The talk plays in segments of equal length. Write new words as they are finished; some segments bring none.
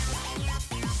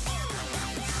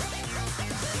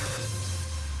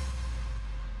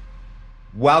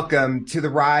Welcome to the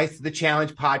Rise to the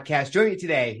Challenge podcast. Joining me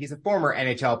today, he's a former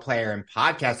NHL player and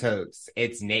podcast host.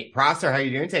 It's Nate Prosser. How are you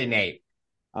doing today, Nate?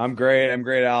 I'm great.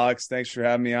 Alex. Thanks for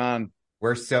having me on.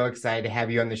 We're so excited to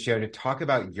have you on the show to talk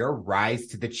about your rise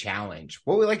to the challenge.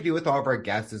 What we like to do with all of our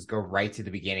guests is go right to the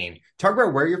beginning. Talk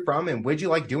about where you're from and what did you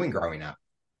like doing growing up?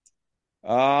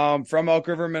 From Elk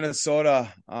River,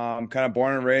 Minnesota. Kind of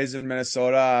born and raised in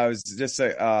Minnesota. I was just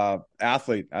a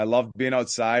athlete. I loved being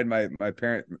outside. My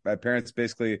parents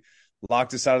basically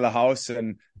locked us out of the house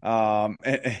and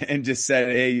just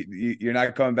said, "Hey, you're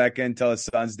not coming back in until the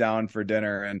sun's down for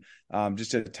dinner." And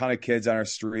just a ton of kids on our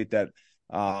street that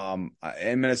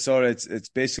in Minnesota, it's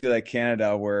basically like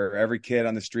Canada, where every kid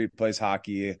on the street plays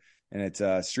hockey. And it's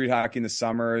street hockey in the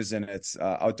summers, and it's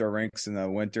outdoor rinks in the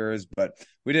winters. But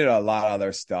we did a lot of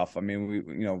other stuff. I mean,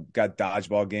 we got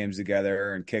dodgeball games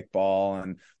together and kickball,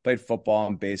 and played football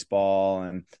and baseball,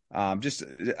 and I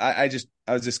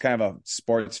was just kind of a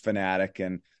sports fanatic,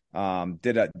 and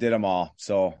did them all.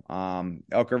 So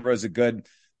Elk River is a good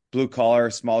blue collar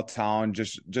small town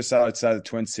just outside the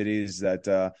Twin Cities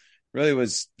that really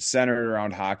was centered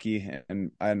around hockey,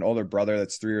 and I had an older brother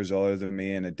that's 3 years older than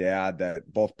me and a dad that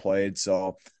both played.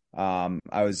 So I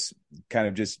was kind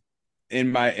of just in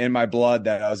my blood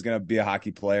that I was going to be a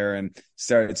hockey player, and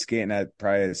started skating at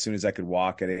probably as soon as I could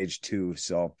walk at age 2.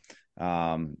 So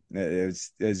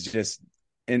it's just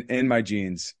in my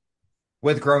genes.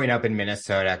 With growing up in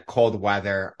Minnesota, cold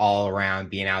weather all around,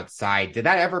 being outside, did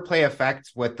that ever play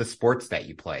effect with the sports that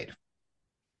you played?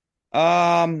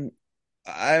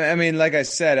 I mean, like I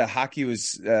said, hockey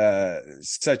was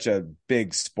such a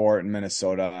big sport in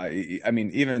Minnesota. I mean,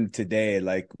 even today,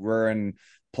 like we're in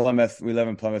Plymouth, we live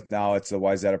in Plymouth now. It's the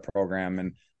Wayzata program,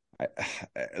 and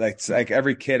it's like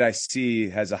every kid I see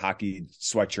has a hockey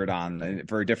sweatshirt on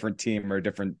for a different team or a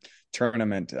different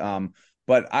tournament.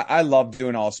 But I loved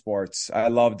doing all sports. I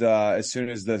loved as soon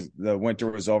as the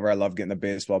winter was over, I loved getting the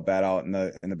baseball bat out in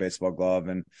the baseball glove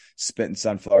and spitting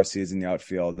sunflower seeds in the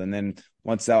outfield. And then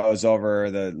once that was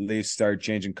over, the leaves started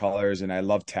changing colors, and I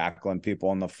loved tackling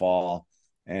people in the fall,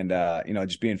 and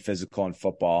just being physical in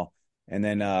football. And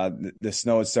then the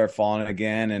snow would start falling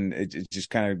again, and it just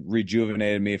kind of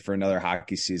rejuvenated me for another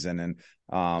hockey season. And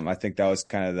I think that was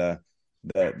kind of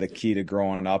the key to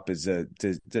growing up, is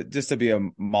to be a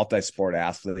multi-sport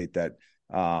athlete that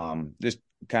just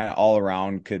kind of all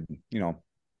around could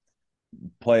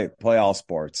play all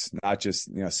sports, not just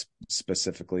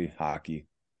specifically hockey.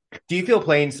 Do you feel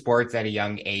playing sports at a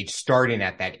young age, starting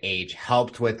at that age,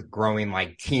 helped with growing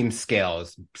like team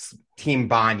skills, team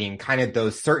bonding, kind of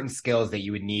those certain skills that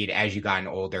you would need as you gotten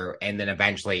older and then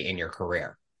eventually in your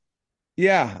career?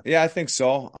 Yeah, I think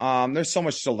so. There's so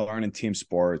much to learn in team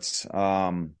sports.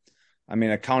 I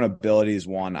mean, accountability is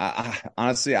one. I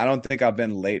honestly, I don't think I've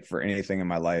been late for anything in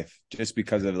my life just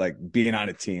because of like being on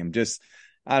a team. Just,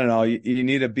 I don't know, you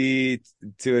need to be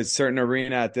to a certain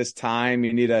arena at this time.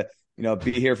 You need to,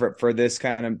 be here for this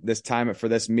time for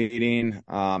this meeting.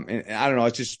 And I don't know,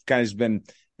 it's just kind of been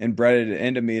inbred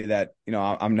into me that,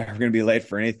 I'm never going to be late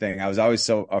for anything. I was always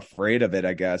so afraid of it,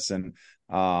 I guess. And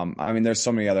I mean, there's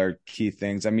so many other key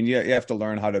things. I mean, you have to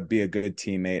learn how to be a good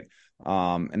teammate.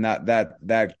 And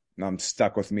that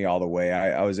stuck with me all the way.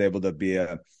 I was able to be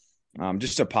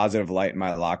just a positive light in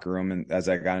my locker room, and as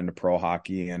I got into pro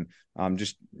hockey, and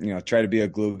just try to be a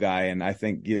glue guy. And I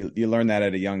think you learn that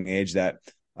at a young age, that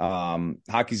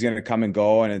hockey's going to come and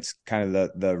go, and it's kind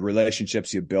of the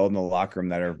relationships you build in the locker room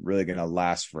that are really going to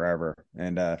last forever.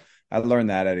 And I learned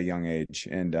that at a young age.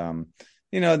 And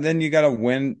then you got to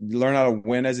learn how to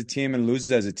win as a team and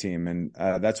lose as a team. And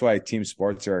that's why team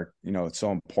sports are,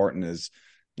 so important. Is,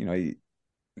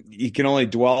 you can only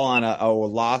dwell on a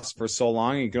loss for so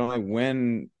long. You can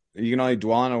only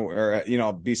dwell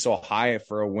on be so high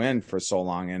for a win for so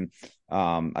long. And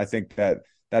I think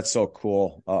that's so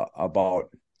cool about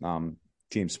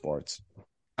team sports.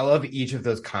 I love each of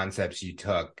those concepts you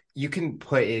took. You can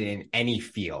put it in any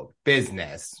field,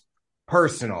 business,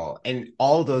 personal, and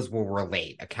all those will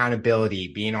relate. Accountability,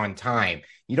 being on time.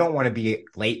 You don't want to be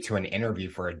late to an interview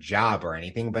for a job or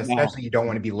anything, but especially you don't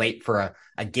want to be late for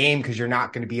a game because you're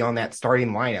not going to be on that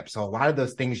starting lineup. So a lot of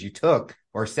those things you took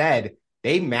or said,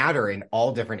 they matter in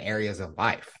all different areas of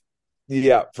life.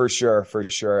 Yeah, for sure.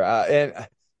 And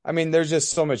I mean, there's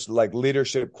just so much like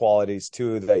leadership qualities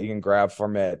too that you can grab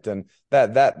from it, and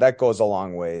that goes a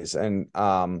long ways. And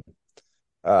I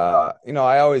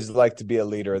always like to be a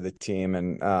leader of the team,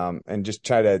 and just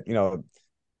try to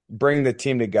bring the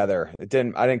team together. I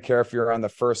didn't care if you're on the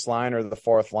first line or the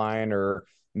fourth line or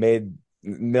made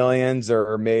millions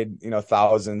or made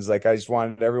thousands. Like, I just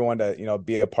wanted everyone to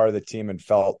be a part of the team and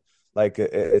felt like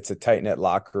it's a tight knit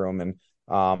locker room. And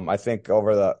I think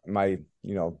over my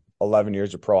 11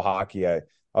 years of pro hockey, I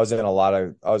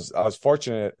was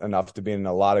fortunate enough to be in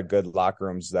a lot of good locker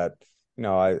rooms that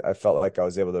I felt like I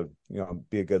was able to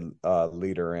be a good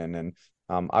leader in. And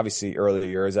obviously early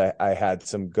years I had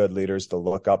some good leaders to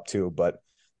look up to, but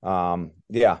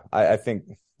yeah, I think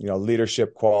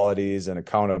leadership qualities and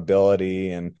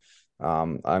accountability, and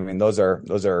I mean those are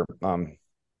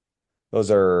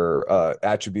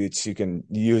attributes you can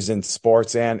use in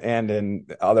sports and in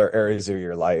other areas of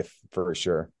your life for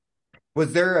sure.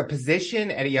 Was there a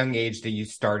position at a young age that you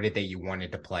started that you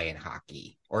wanted to play in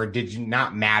hockey, or did you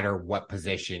not matter what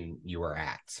position you were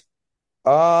at?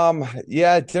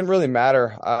 Yeah, it didn't really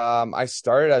matter. I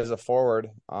started as a forward.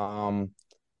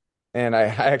 And I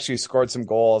actually scored some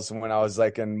goals when I was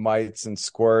like in mites and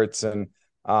squirts. And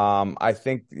I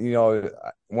think,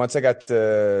 once I got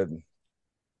to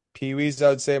Pee Wees, I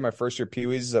would say my first year Pee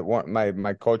Wees, that one,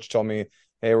 my coach told me,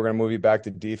 "Hey, we're gonna move you back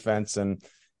to defense," and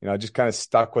just kind of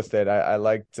stuck with it. I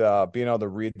liked being able to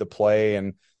read the play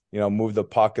and move the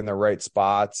puck in the right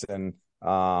spots, and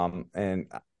I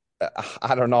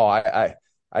don't know. I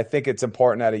think it's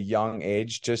important at a young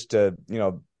age just to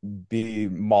be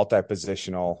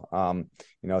multi-positional.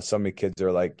 So many kids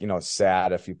are like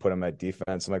sad if you put them at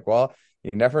defense. I'm like, well,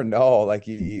 you never know. Like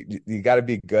you got to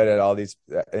be good at all these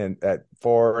at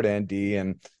forward and D,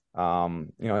 and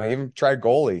even try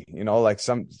goalie. Like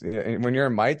when you're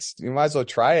in mites, you might as well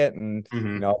try it. And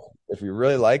Mm-hmm. if you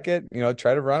really like it,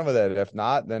 try to run with it. If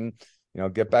not, then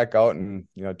get back out and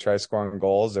try scoring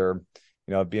goals, or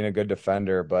being a good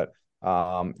defender. But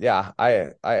yeah,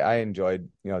 I enjoyed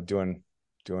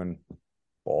doing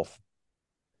both.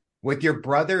 With your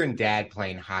brother and dad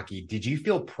playing hockey, did you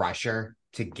feel pressure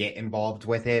to get involved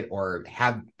with it, or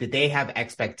did they have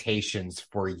expectations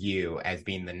for you as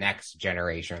being the next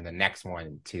generation, the next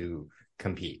one to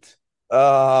compete?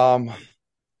 Um,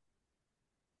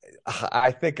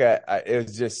 I think it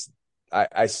was just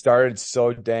I started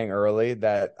so dang early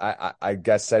that I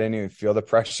guess I didn't even feel the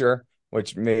pressure,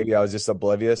 which maybe I was just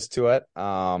oblivious to it.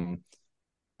 Uh,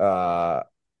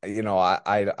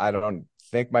 I don't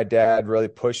think my dad really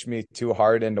pushed me too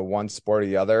hard into one sport or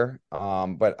the other.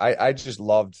 But I just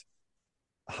loved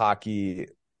hockey,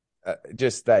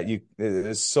 just that it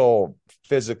is so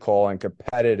physical and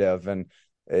competitive, and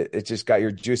it just got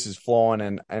your juices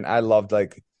flowing. And I loved,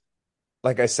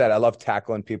 like I said, I love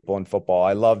tackling people in football.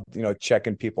 I love,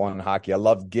 checking people in hockey. I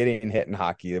love getting hit in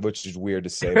hockey, which is weird to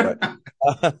say, but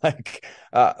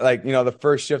the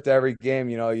first shift of every game,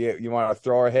 you want to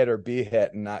throw or hit or be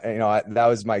hit. And that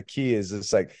was my key, is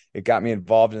it's like, it got me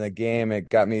involved in the game. It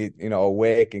got me,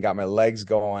 awake, and got my legs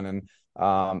going. And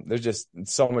there's just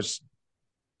so much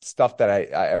stuff that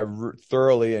I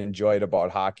thoroughly enjoyed about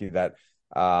hockey that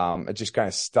it just kind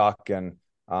of stuck. And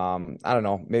I don't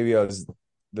know, maybe it was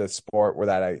the sport where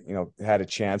that I had a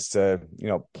chance to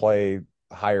play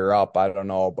higher up. I don't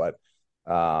know, but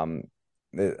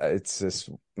it's just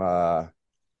one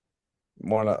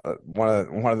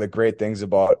of the great things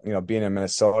about being in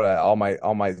Minnesota. All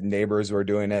my neighbors were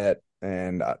doing it,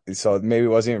 and so maybe it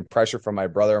wasn't even pressure from my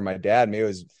brother or my dad. Maybe it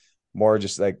was more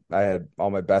just like I had all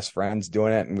my best friends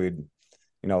doing it, and we'd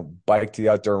bike to the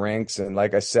outdoor rinks. And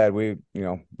like I said, we'd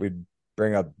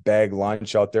bring a bag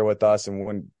lunch out there with us, and we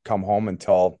wouldn't come home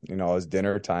until it was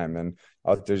dinner time, and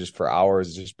out there just for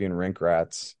hours, just being rink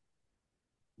rats.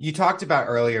 You talked about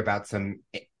earlier about some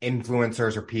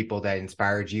influencers or people that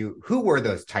inspired you. Who were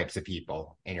those types of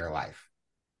people in your life?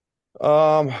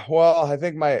 Well, I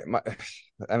think I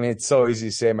mean, it's so easy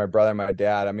to say my brother and my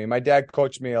dad. I mean, my dad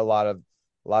coached me a lot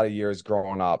of years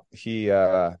growing up. He's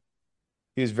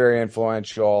very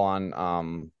influential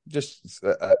on just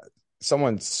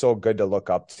someone so good to look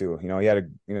up to. He had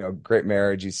a great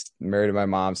marriage. He's married to my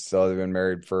mom still. They've been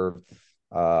married for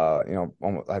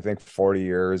almost, I think 40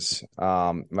 years.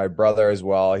 My brother as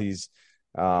well. He's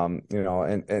and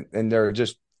they're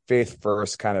just faith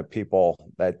first kind of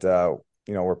people that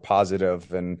were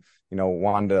positive, and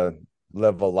wanted to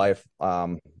live a life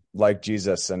like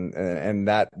Jesus, and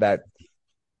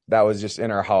that was just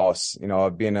in our house,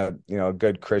 being a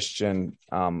good Christian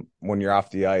when you're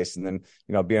off the ice, and then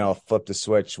being able to flip the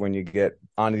switch when you get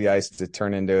onto the ice to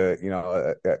turn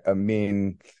into a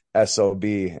mean SOB,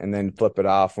 and then flip it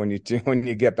off when you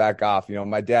get back off.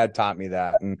 My dad taught me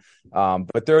that, and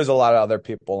but there was a lot of other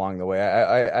people along the way.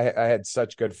 I had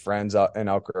such good friends out in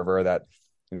Elk River that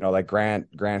like Grant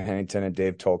Hennington and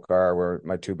Dave Tokar were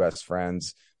my two best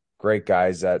friends. Great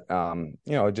guys that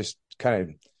just kind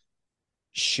of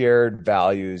shared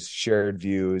values, shared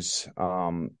views,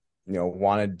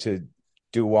 wanted to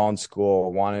do well in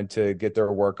school, wanted to get their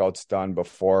workouts done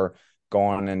before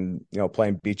going and,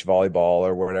 playing beach volleyball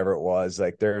or whatever it was.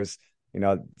 Like there's,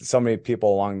 so many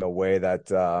people along the way that,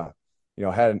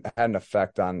 had an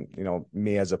effect on,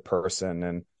 me as a person.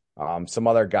 And some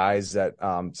other guys that,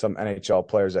 some NHL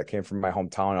players that came from my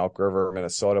hometown, Elk River,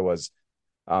 Minnesota, was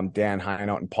Dan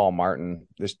Heinout and Paul Martin.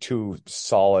 There's two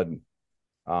solid,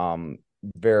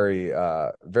 very,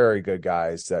 very good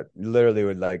guys that literally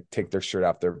would like take their shirt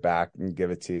off their back and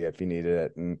give it to you if you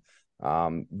needed it. And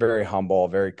very humble,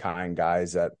 very kind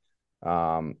guys that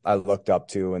I looked up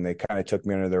to, and they kind of took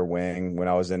me under their wing when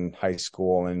I was in high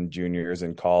school and juniors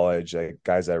in college. Like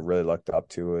guys I really looked up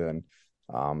to,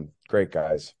 and great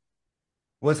guys.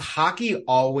 Was hockey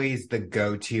always the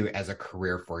go-to as a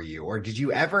career for you, or did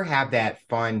you ever have that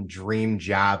fun dream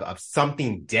job of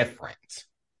something different?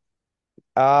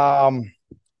 Um,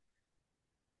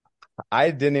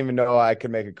 I didn't even know I could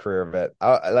make a career of it.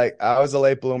 I was a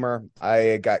late bloomer.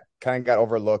 I got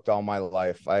overlooked all my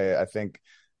life. I think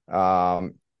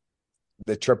um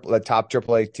the top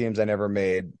AAA teams I never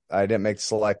made. I didn't make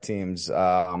select teams.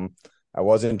 I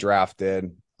wasn't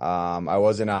drafted. I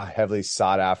wasn't a heavily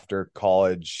sought after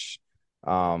college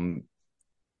to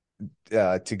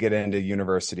get into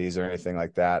universities or anything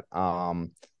like that.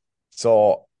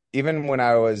 So even when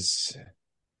I was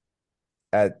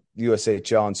at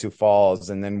USHL in Sioux Falls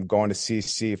and then going to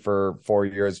CC for 4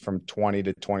 years from 20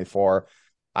 to 24,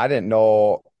 I didn't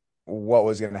know what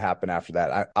was going to happen after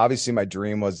that. Obviously my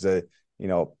dream was to,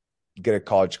 get a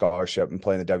college scholarship and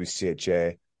play in the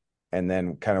WCHA. And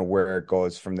then kind of where it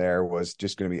goes from there was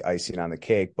just going to be icing on the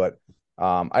cake. But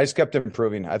I just kept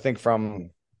improving. I think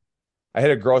I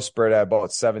hit a growth spurt at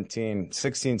about 16,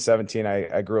 17.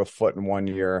 I grew a foot in 1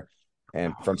 year.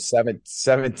 And from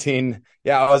 17,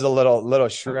 yeah, I was a little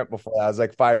shrimp before that. I was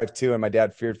like 5'2", and my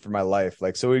dad feared for my life.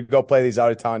 Like, so we'd go play these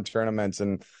out of town tournaments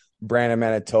in Brandon,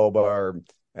 Manitoba, or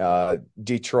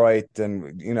Detroit.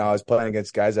 And, I was playing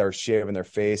against guys that were shaving their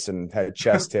face and had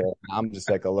chest hair. I'm just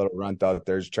like a little runt out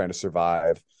there just trying to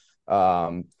survive.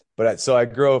 So I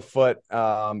grew a foot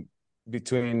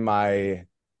between my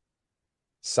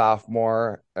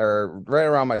sophomore, or right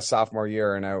around my sophomore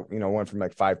year. And I, went from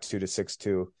like 5'2" to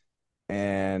 6'2".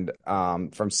 And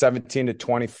from 17 to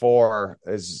 24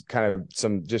 is kind of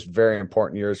some just very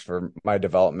important years for my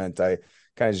development. I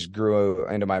kind of just grew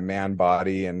into my man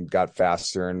body and got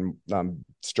faster and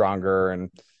stronger and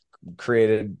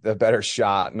created a better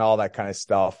shot and all that kind of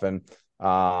stuff. And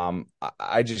I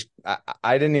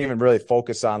didn't even really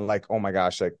focus on like, oh my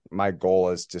gosh, like my goal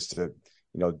is just to,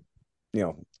 get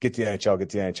the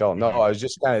NHL. No, I was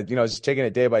just kind of, just taking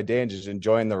it day by day and just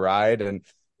enjoying the ride and,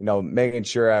 making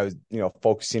sure I was,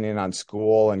 focusing in on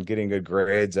school and getting good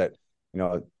grades at,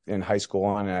 in high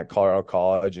school and at Colorado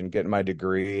College and getting my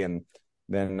degree. And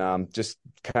then just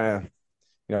kind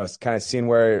of seeing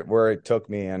where it took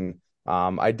me. And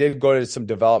I did go to some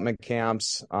development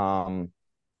camps,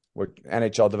 with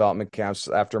NHL development camps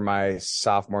after my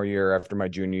sophomore year, after my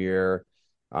junior year,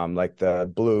 like the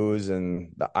Blues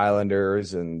and the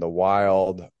Islanders and the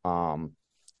Wild.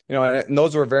 And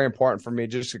those were very important for me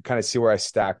just to kind of see where I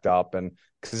stacked up. And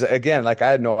because again, like I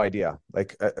had no idea,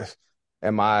 like,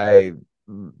 am I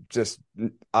just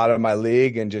out of my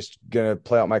league and just going to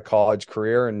play out my college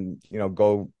career and,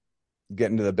 go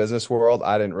get into the business world?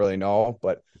 I didn't really know,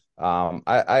 but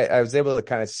I was able to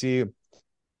kind of see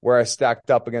where I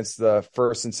stacked up against the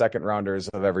first and second rounders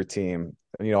of every team,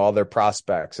 all their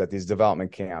prospects at these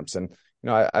development camps. And,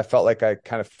 I felt like I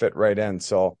kind of fit right in.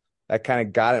 So that kind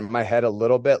of got in my head a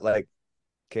little bit like,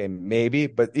 okay, maybe,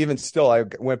 but even still, I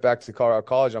went back to Colorado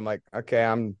College. I'm like, okay,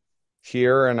 I'm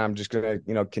here and I'm just going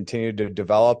to, continue to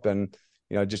develop and,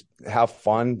 just have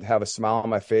fun, have a smile on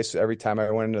my face every time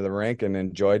I went into the rink and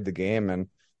enjoyed the game. And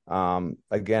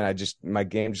again, my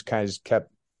game just kind of just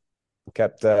kept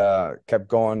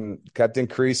going, kept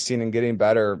increasing and getting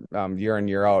better year in,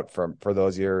 year out for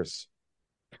those years.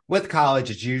 With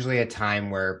college, it's usually a time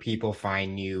where people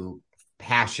find new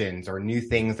passions or new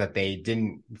things that they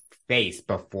didn't face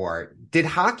before. Did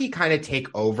hockey kind of take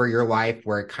over your life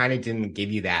where it kind of didn't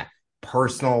give you that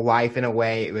personal life in a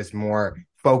way? It was more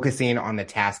focusing on the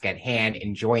task at hand,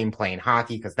 enjoying playing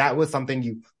hockey because that was something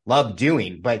you loved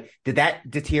doing. But did that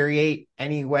deteriorate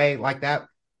anyway like that?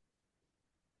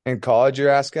 In college, you're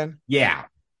asking? Yeah.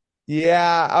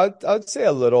 Yeah, I would say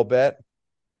a little bit.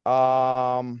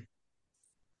 Um,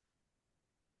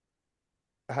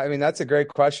 I mean, that's a great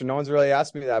question. No one's really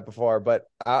asked me that before, but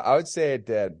I would say it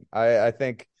did. I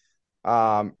think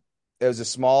it was a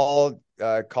small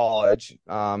college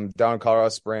down in Colorado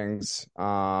Springs,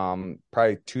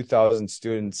 probably 2,000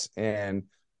 students, and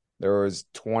there was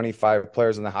 25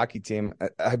 players on the hockey team.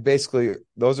 I basically,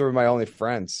 those were my only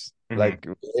friends. Hmm. Like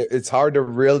it's hard to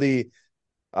really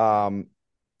um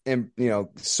and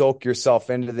soak yourself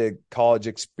into the college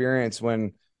experience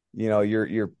when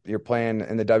you're playing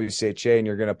in the WCHA and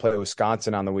you're going to play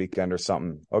Wisconsin on the weekend or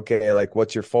something. Okay, like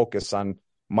what's your focus on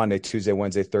Monday, Tuesday,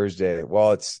 Wednesday, Thursday?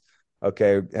 Well, it's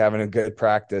okay, having a good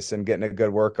practice and getting a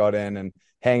good workout in and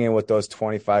hanging with those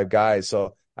 25 guys.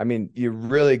 So, I mean, you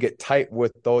really get tight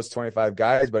with those 25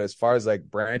 guys, but as far as like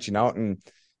branching out and,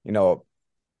 you know,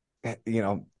 you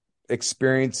know,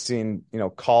 experiencing,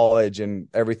 college and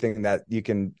everything that you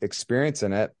can experience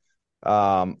in it,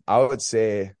 I would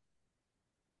say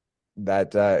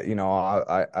that,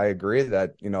 I agree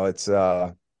that,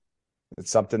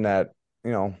 it's something that,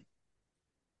 you know,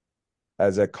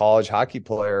 as a college hockey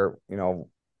player,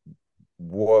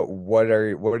 what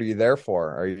are you there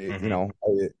for? Are you, Hmm.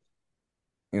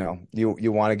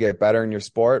 you want to get better in your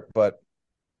sport, but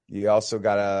you also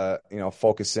gotta,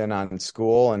 focus in on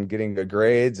school and getting good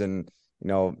grades and,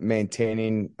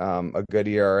 maintaining a good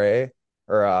ERA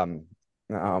or um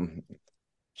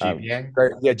GPA.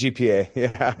 great, yeah, GPA.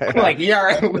 I'm Yeah. like,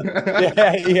 yeah.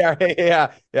 Yeah, yeah,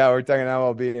 yeah, yeah. We're talking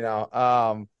MLB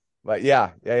now. But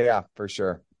yeah, for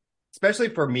sure. Especially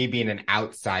for me being an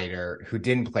outsider who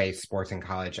didn't play sports in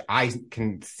college, I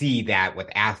can see that with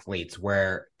athletes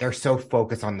where they're so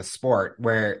focused on the sport,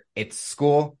 where it's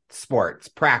school, sports,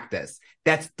 practice.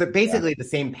 That's Yeah, basically the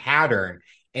same pattern.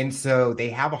 And so they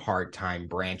have a hard time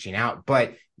branching out.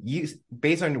 But you,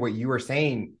 based on what you were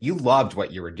saying, you loved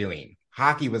what you were doing.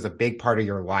 Hockey was a big part of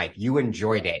your life. You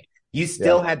enjoyed it. You yeah,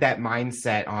 still had that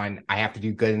mindset on, I have to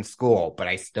do good in school, but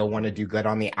I still want to do good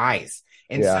on the ice.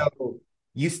 And yeah, so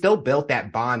you still built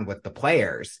that bond with the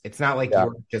players. It's not like you yeah,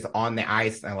 were just on the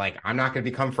ice and like, I'm not going to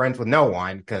become friends with no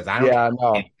one because I don't yeah. care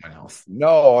No, anyone else.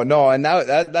 no, no, and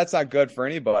that's not good for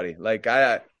anybody. Like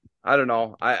I don't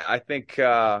know. I think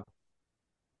um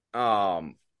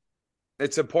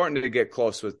it's important to get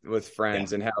close with Yeah.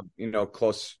 friends and have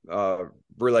close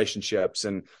relationships.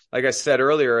 And like I said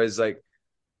earlier, is like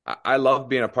I love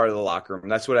being a part of the locker room.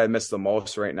 That's what I miss the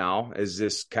most right now is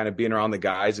just kind of being around the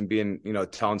guys and being,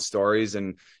 telling stories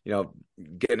and,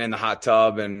 getting in the hot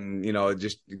tub and,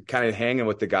 just kind of hanging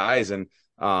with the guys. And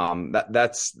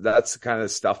that's kind of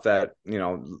stuff that,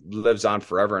 lives on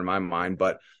forever in my mind.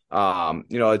 But,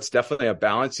 it's definitely a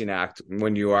balancing act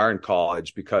when you are in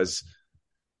college because,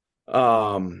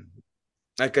 um,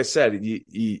 like I said,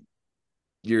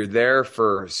 you're there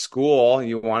for school.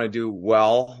 You want to do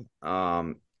well,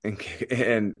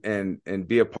 and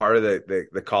be a part of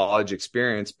the college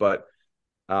experience, but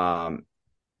um,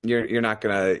 you're not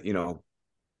gonna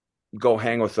go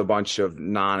hang with a bunch of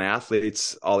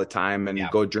non-athletes all the time and Yeah.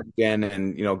 go drinking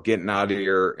and getting out of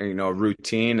your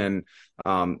routine and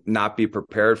not be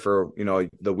prepared for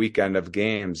the weekend of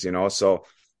games. So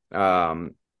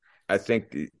um, I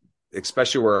think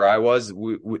especially where I was,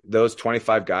 those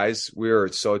 25 guys, we were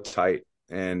so tight,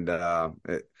 and that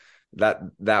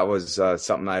was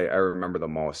something I remember the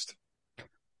most.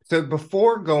 So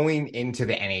before going into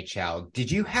the NHL,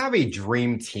 did you have a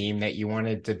dream team that you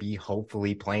wanted to be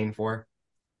hopefully playing for?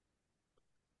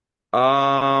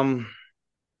 Um,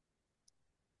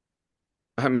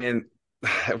 I mean,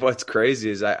 what's crazy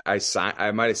is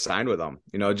I might have signed with them,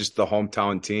 just the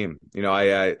hometown team.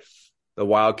 The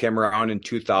Wild came around in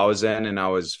 2000 and I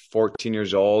was 14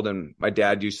 years old and my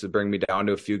dad used to bring me down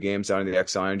to a few games down to the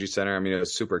XL Energy Center. I mean, it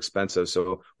was super expensive,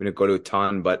 so we didn't go to a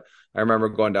ton, but I remember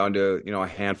going down to, a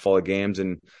handful of games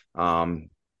and um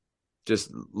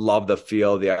just love the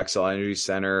feel of the XL Energy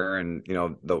Center and,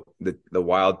 the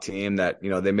Wild team that,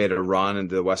 they made a run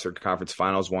into the Western Conference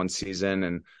Finals one season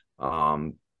and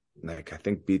like I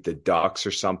think beat the Ducks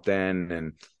or something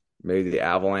and maybe the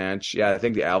Avalanche. Yeah, I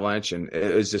think the Avalanche. And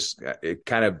it was just, it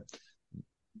kind of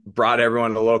brought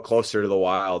everyone a little closer to the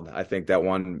Wild. I think that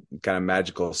one kind of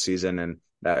magical season and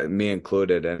that me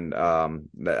included. And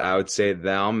that I would say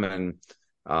them.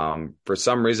 And for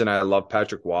some reason, I love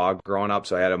Patrick Waugh growing up.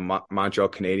 So I had a Montreal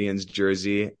Canadiens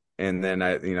jersey. And then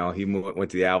he went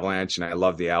to the Avalanche and I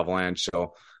love the Avalanche.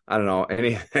 So I don't know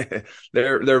any,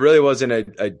 there really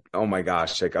wasn't oh my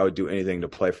gosh, like I would do anything to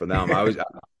play for them.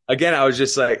 Again, I was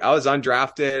just like, I was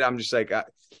undrafted. I'm just like,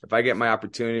 if I get my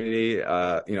opportunity,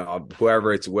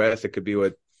 whoever it's with, it could be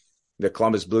with the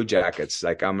Columbus Blue Jackets.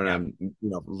 Like I'm Yeah.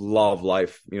 gonna, love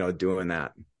life, doing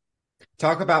that.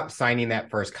 Talk about signing that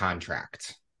first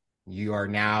contract. You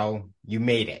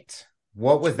made it.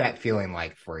 What was that feeling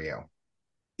like for you?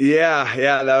 Yeah,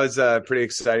 yeah, that was a pretty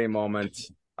exciting moment.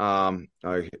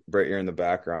 Right here in the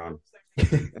background.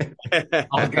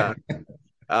 All good.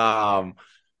 um,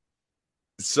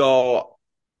 so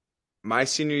my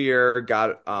senior year we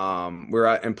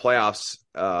were in playoffs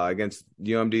against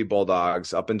UMD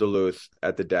Bulldogs up in Duluth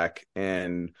at the deck,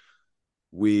 and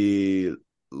we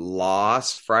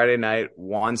lost Friday night,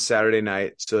 won Saturday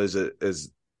night. So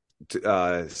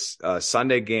a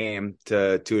Sunday game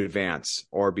to advance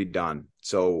or be done.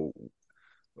 So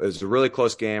it was a really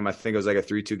close game. I think it was like a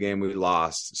 3-2 game. We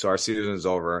lost, so our season was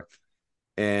over.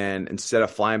 And instead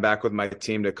of flying back with my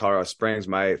team to Colorado Springs,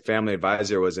 my family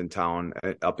advisor was in town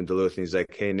up in Duluth, and he's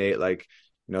like, "Hey Nate, like,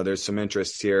 there's some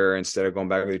interest here. Instead of going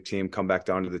back with your team, come back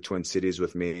down to the Twin Cities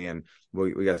with me, and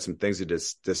we got some things to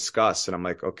discuss." And I'm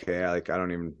like, "Okay, I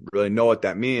don't even really know what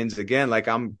that means." Again, like,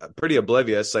 I'm pretty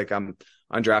oblivious. Like, I'm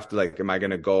undrafted. Like, am I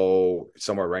going to go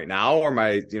somewhere right now, or am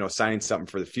I, signing something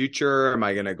for the future? Am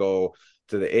I going to go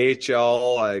to the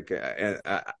AHL? Like,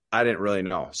 I didn't really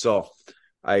know. So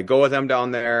I go with him down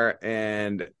there,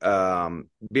 and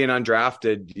being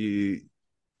undrafted, you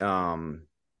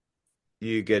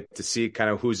get to see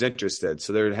kind of who's interested.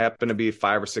 So there happened to be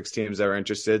 5 or 6 teams that were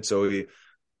interested. So we,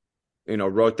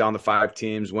 wrote down the 5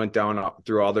 teams, went down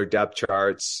through all their depth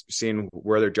charts, seeing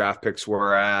where their draft picks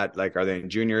were at. Like, are they in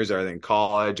juniors? Are they in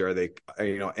college? Are they,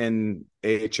 in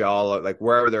AHL? Like,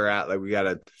 wherever they're at, like, we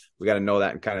gotta know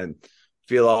that and kind of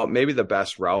feel out maybe the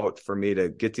best route for me to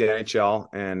get to the NHL.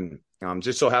 And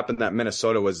just so happened that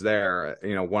Minnesota was there,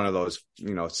 one of those,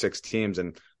 6 teams,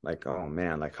 and like, oh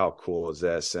man, like, how cool is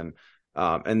this? And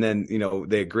then,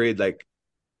 they agreed, like,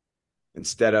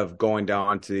 instead of going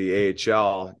down to the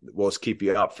AHL, we'll just keep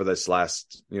you up for this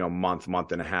last,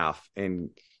 month and a half.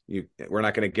 And we're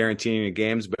not going to guarantee any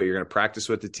games, but you're going to practice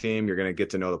with the team. You're going to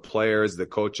get to know the players, the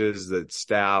coaches, the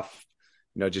staff,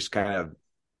 just kind of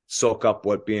soak up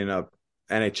what being a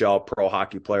NHL pro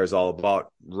hockey player is all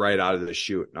about right out of the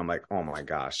chute. And I'm like, oh my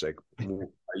gosh, like,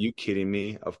 are you kidding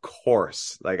me? Of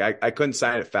course. Like, I couldn't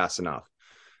sign it fast enough.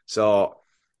 So,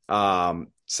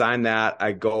 sign that.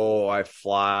 I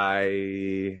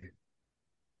fly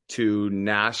to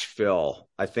Nashville.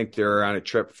 I think they're on a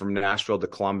trip from Nashville to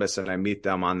Columbus, and I meet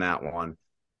them on that one.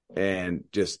 And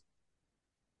just,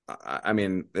 I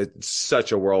mean, it's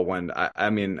such a whirlwind.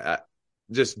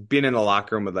 Just being in the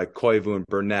locker room with like Koivu and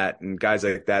Burnett and guys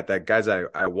like that guys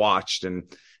I watched and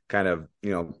kind of,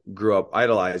 grew up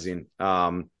idolizing.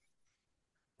 I'm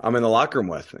in the locker room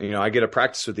with, I get to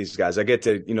practice with these guys. I get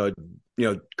to,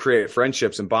 create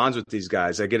friendships and bonds with these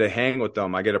guys. I get to hang with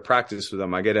them. I get to practice with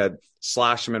them. I get to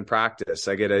slash them in practice.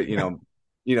 I get to,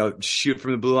 shoot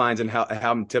from the blue lines and have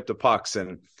them tip the pucks.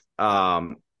 And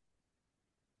that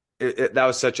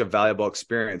was such a valuable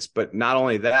experience. But not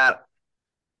only that,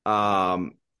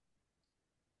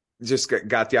 just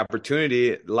got the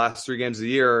opportunity. The last 3 games of the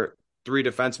year, 3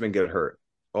 defensemen get hurt.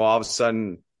 Well, all of a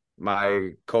sudden,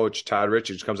 my coach, Todd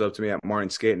Richards, comes up to me at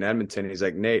morning skate in Edmonton. He's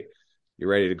like, "Nate, you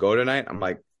ready to go tonight?" I'm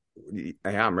like, "Yeah,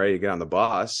 I'm ready to get on the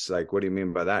bus." Like, "What do you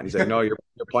mean by that?" And he's like, "No, you're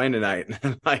playing tonight."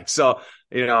 Like, so,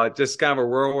 just kind of a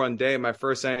whirlwind day. My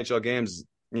first NHL games,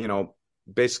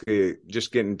 basically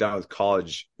just getting done with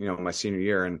college, my senior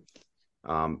year, and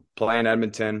playing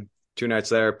Edmonton. 2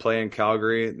 nights later, play in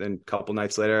Calgary. Then a couple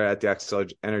nights later at the Xcel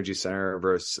Energy Center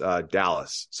versus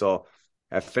Dallas. So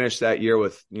I finished that year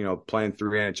with, playing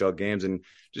 3 NHL games, and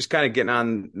just kind of getting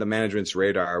on the management's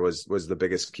radar was the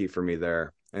biggest key for me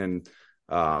there. And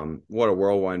what a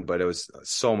whirlwind, but it was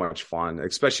so much fun,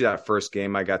 especially that first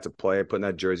game I got to play, putting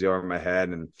that jersey over my head.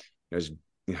 And it was,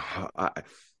 I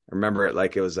remember it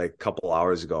like it was like a couple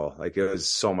hours ago. Like, it was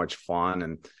so much fun.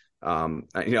 And I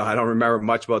don't remember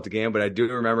much about the game, but I do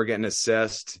remember getting an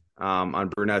assist on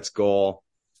Burnett's goal.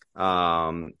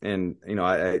 I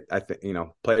think,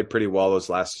 played pretty well those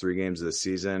last 3 games of the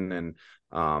season.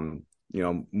 And,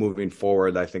 moving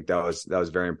forward, I think that was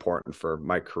very important for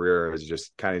my career, is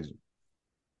just kind of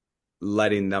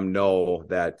letting them know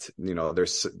that,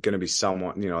 there's going to be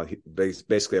someone,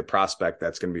 basically a prospect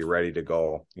that's going to be ready to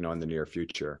go, in the near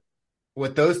future.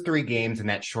 With those 3 games and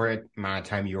that short amount of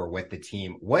time you were with the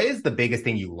team, what is the biggest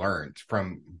thing you learned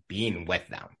from being with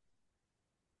them?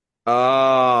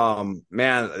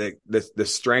 Man, the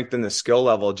strength and the skill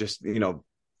level just,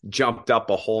 jumped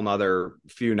up a whole nother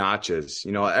few notches.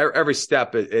 Every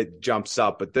step it jumps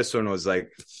up, but this one was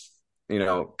like,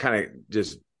 kind of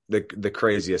just the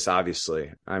craziest,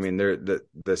 obviously. I mean, the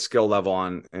skill level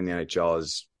in the NHL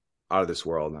is out of this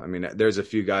world. I mean, there's a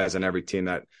few guys on every team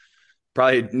that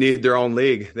probably need their own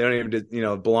league. They don't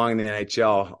even, belong in the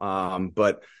NHL.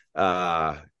 But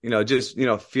just,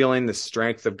 feeling the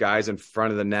strength of guys in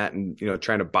front of the net and,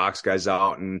 trying to box guys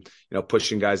out and,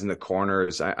 pushing guys in the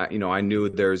corners. I knew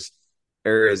there's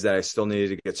areas that I still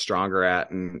needed to get stronger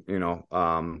at. And,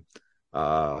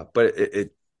 but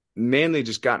it mainly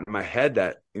just got in my head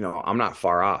that, I'm not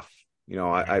far off.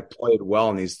 I played well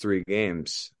in these 3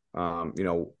 games.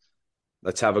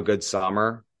 Let's have a good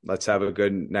summer. Let's have a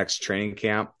good next training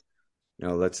camp.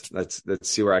 Let's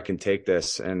see where I can take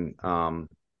this. And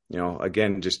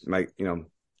again, just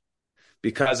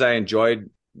because I enjoyed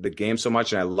the game so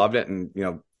much and I loved it,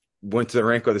 and went to the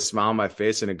rink with a smile on my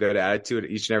face and a good attitude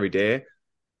each and every day.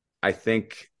 I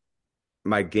think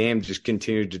my game just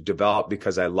continued to develop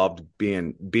because I loved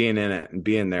being in it and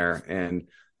being there. And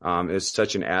it's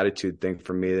such an attitude thing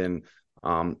for me.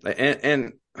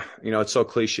 And it's so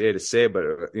cliche to say,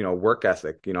 but work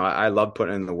ethic. I love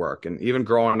putting in the work. And even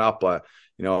growing up,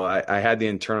 I had the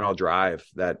internal drive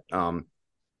that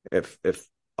if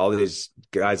all these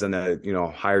guys on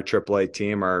the higher AAA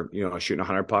team are shooting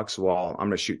 100 pucks, well, I'm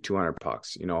going to shoot 200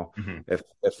 pucks. If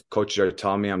coaches are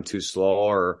telling me I'm too slow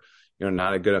or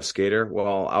not a good enough skater,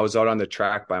 well, I was out on the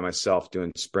track by myself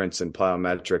doing sprints and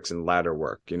plyometrics and ladder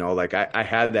work. I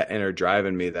had that inner drive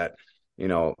in me that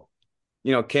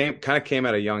came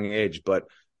at a young age, but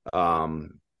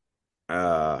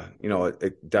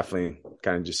it definitely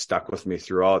kind of just stuck with me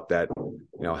throughout. That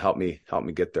helped me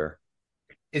get there.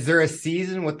 Is there a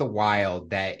season with the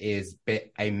Wild that is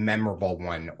a memorable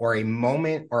one, or a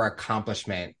moment or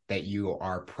accomplishment that you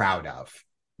are proud of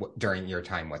during your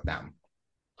time with them?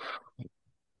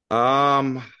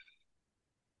 I'm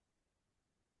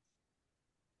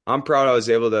proud I was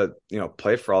able to,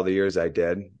 play for all the years I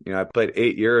did. I played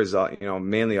 8 years,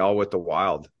 mainly all with the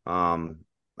Wild. After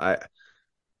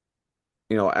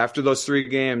those 3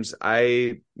 games,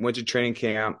 I went to training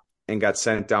camp and got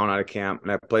sent down out of camp,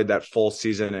 and I played that full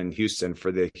season in Houston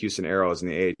for the Houston Aeros in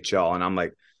the AHL. And I'm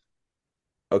like,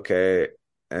 okay,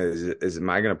 am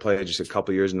I going to play just a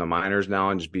couple years in the minors now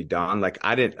and just be done?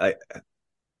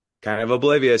 Kind of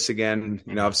oblivious again.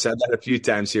 I've said that a few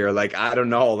times here. I don't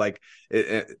know,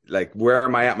 where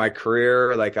am I at my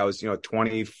career? I was,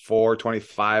 24,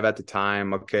 25 at the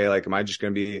time. Okay. Am I just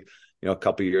going to be, a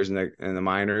couple years in the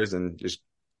minors and just,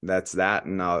 that's that.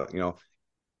 And,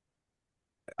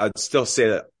 I'd still say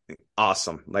that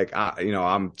awesome.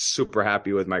 I'm super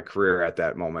happy with my career at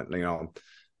that moment,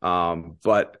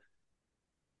 but,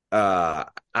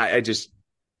 I just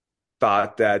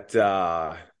thought that,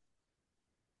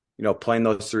 playing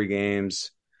those 3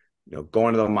 games,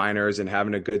 going to the minors and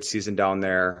having a good season down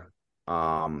there.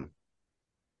 I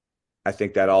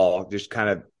think that all just kind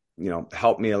of,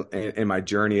 helped me in my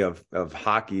journey of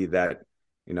hockey, that,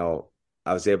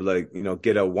 I was able to,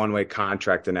 get a one-way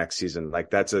contract the next season.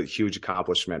 That's a huge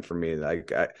accomplishment for me. I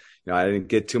didn't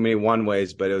get too many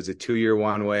one-ways, but it was a 2-year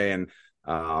one-way. And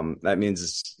that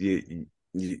means you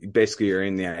basically you're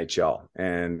in the NHL,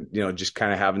 and, just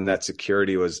kind of having that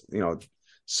security was,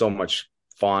 so much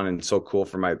fun and so cool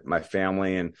for my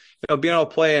family. And being able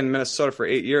to play in Minnesota for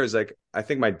 8 years, I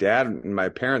think my dad and my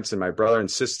parents and my brother and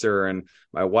sister and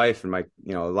my wife and a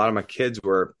lot of my kids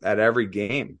were at every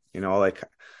game.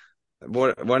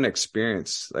 What an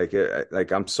experience.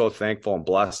 I'm so thankful and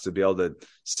blessed to be able to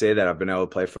say that I've been able to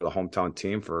play for the hometown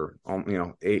team for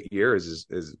 8 years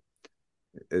is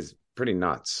pretty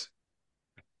nuts.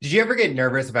 Did you ever get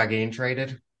nervous about getting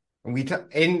traded?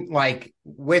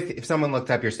 If someone looked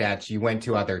up your stats, you went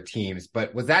to other teams,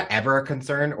 but was that ever a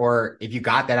concern? Or if you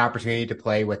got that opportunity to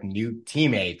play with new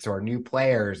teammates or new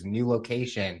players, new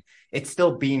location, it's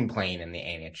still being playing in the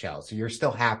NHL. So you're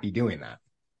still happy doing that.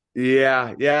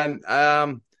 Yeah. Yeah. And,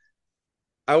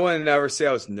 I wouldn't ever say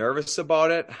I was nervous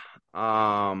about it.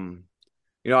 I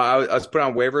was put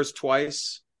on waivers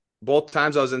twice. Both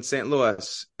times I was in St.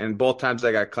 Louis, and both times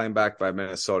I got claimed back by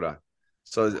Minnesota.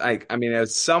 So it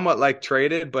was somewhat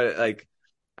traded, but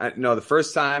the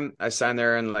first time I signed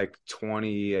there in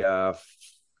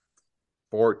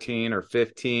 2014 or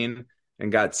 15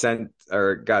 and got sent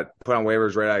or got put on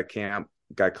waivers right out of camp,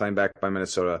 got claimed back by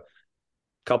Minnesota. A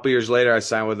couple years later, I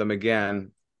signed with them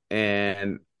again,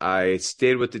 and I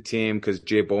stayed with the team because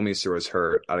Jay Bomeister was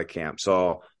hurt out of camp.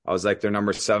 So I was their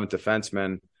number 7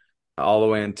 defenseman all the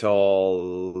way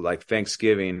until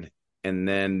Thanksgiving. And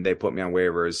then they put me on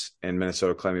waivers, and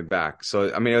Minnesota claimed me back. So,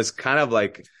 it was kind of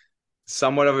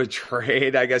somewhat of a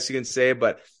trade, I guess you can say.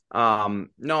 But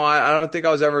no, I don't think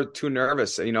I was ever too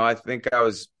nervous. I think I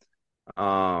was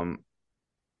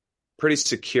pretty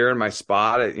secure in my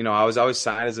spot. I was always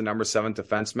signed as a number 7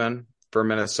 defenseman for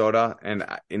Minnesota. And,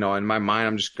 in my mind,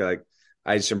 I'm just I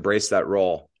just embraced that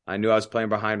role. I knew I was playing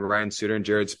behind Ryan Suter and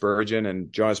Jared Spurgeon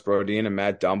and Jonas Brodin and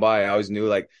Matt Dumba. I always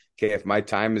knew okay, if my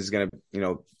time is going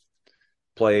to,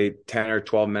 play 10 or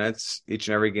 12 minutes each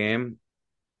and every game,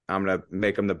 I'm going to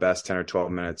make them the best 10 or 12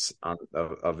 minutes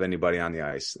of anybody on the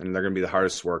ice. And they're going to be the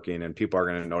hardest working, and people are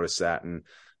going to notice that. And,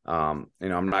 I'm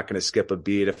not going to skip a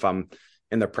beat if I'm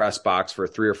in the press box for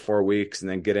 3 or 4 weeks and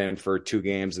then get in for 2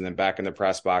 games and then back in the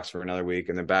press box for another week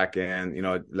and then back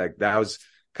in, like that was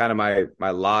kind of my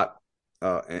lot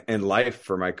in life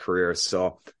for my career.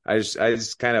 So I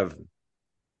just kind of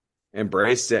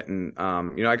embraced it. And,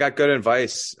 I got good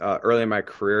advice early in my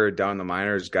career down in the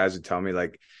minors. Guys would tell me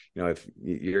like, if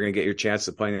you're going to get your chance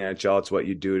to play in the NHL, it's what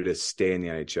you do to stay in the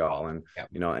NHL and,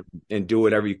 and do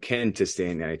whatever you can to stay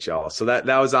in the NHL. So that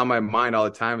was on my mind all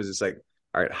the time, is just like,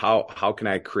 all right, how can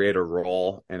I create a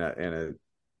role to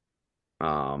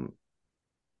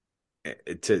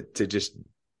just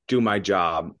do my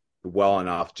job well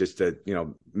enough just to,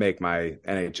 make my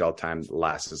NHL time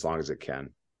last as long as it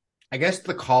can. I guess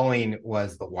the calling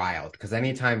was the Wild, because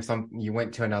anytime you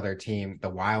went to another team, the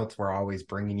Wilds were always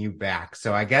bringing you back.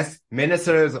 So I guess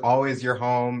Minnesota is always your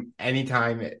home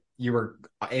anytime you were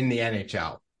in the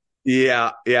NHL.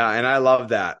 Yeah. And I love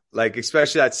that. Like,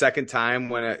 especially that second time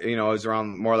when it was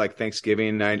around more like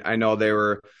Thanksgiving. I know they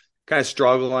were kind of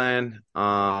struggling.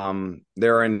 They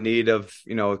were in need of,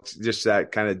 just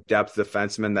that kind of depth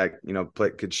defenseman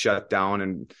that, could shut down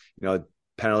and,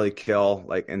 penalty kill.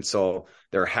 Like, and so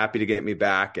they're happy to get me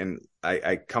back. And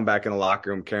I come back in the locker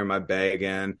room carrying my bag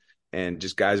in, and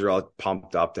just guys are all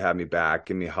pumped up to have me back,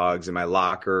 give me hugs. And my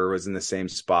locker was in the same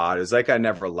spot. It was like I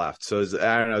never left. So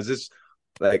I don't know, it was just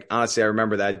like, honestly, I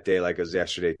remember that day like it was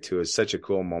yesterday too. It was such a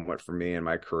cool moment for me in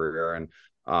my career. And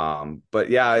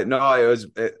but yeah, no,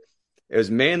 it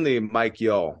was mainly Mike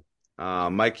Yeo.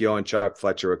 Mike Yeo and Chuck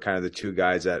Fletcher were kind of the two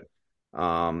guys that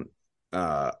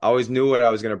I always knew what I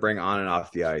was going to bring on and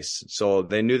off the ice. So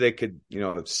they knew they could,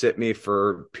 sit me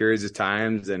for periods of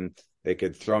times, and they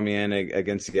could throw me in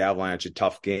against the Avalanche, a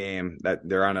tough game that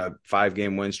they're on a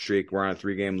 5-game win streak. We're on a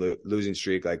 3-game losing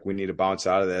streak. Like, we need to bounce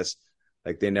out of this.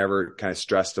 Like, they never kind of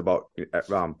stressed about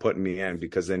putting me in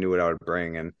because they knew what I would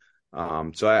bring. And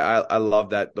so I love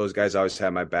that those guys always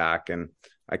had my back, and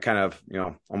I kind of,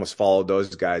 almost followed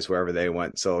those guys wherever they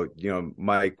went. So,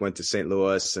 Mike went to St.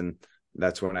 Louis, and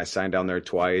that's when I signed down there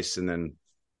twice. And then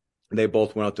they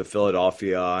both went out to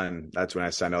Philadelphia, and that's when I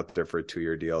signed out there for a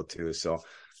 2-year deal too. So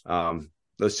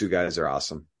those two guys are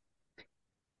awesome.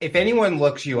 If anyone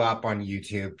looks you up on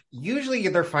YouTube, usually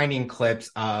they're finding clips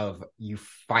of you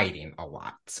fighting a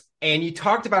lot. And you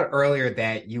talked about earlier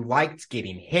that you liked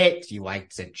getting hit, you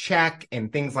liked to check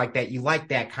and things like that. You like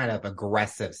that kind of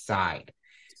aggressive side.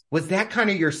 Was that kind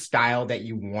of your style that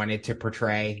you wanted to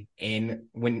portray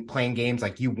when playing games?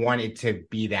 Like, you wanted to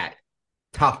be that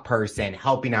tough person,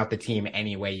 helping out the team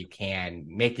any way you can,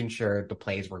 making sure the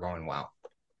plays were going well?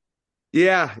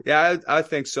 Yeah, I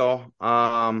think so.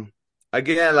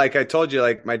 Again, like I told you,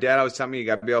 like my dad always told me, you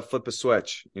got to be able to flip a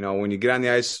switch. When you get on the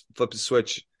ice, flip a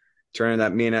switch, turn in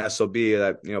that mean SOB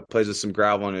that, plays with some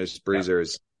gravel in his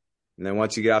breezers. Yeah. And then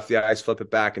once you get off the ice, flip it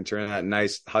back and turn in that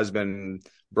nice husband,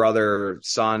 brother,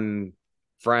 son,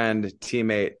 friend,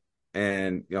 teammate,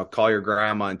 and, call your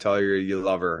grandma and tell her you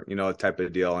love her, type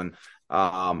of deal. And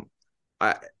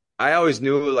I always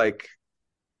knew, like,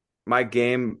 my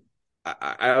game,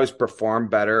 I always performed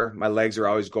better. My legs are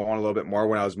always going a little bit more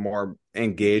when I was more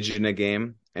engaged in a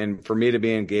game. And for me to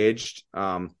be engaged,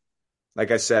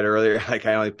 like I said earlier, like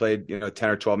I only played, 10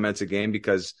 or 12 minutes a game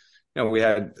because, we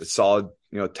had a solid,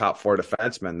 top 4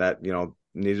 defensemen that,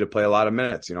 needed to play a lot of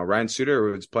minutes. Ryan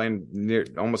Suter was playing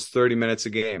almost 30 minutes a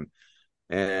game.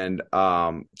 And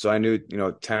so I knew,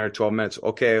 10 or 12 minutes.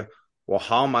 Okay, well,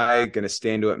 how am I going to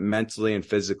stay into it mentally and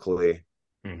physically?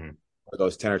 Mm-hmm.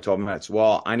 Those 10 or 12 minutes.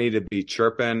 Well, I need to be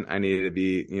chirping. I need to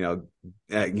be,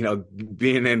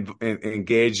 being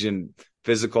engaged in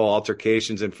physical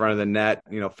altercations in front of the net,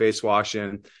 face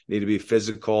washing, need to be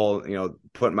physical,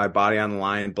 putting my body on the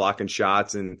line, blocking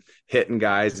shots and hitting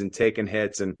guys and taking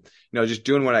hits and, just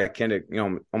doing what I can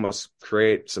to, almost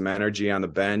create some energy on the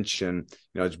bench and,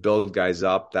 just build guys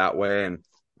up that way. And,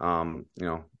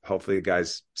 hopefully the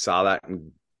guys saw that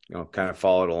and, kind of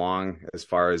followed along as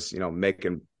far as,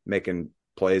 making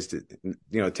plays to,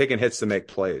 taking hits to make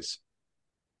plays.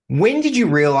 When did you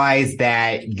realize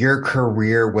that your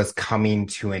career was coming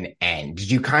to an end? Did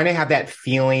you kind of have that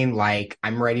feeling like,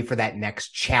 I'm ready for that next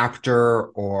chapter,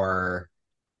 or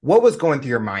what was going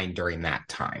through your mind during that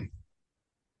time?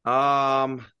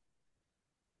 Well,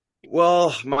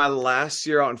 my last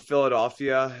year out in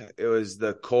Philadelphia, it was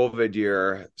the COVID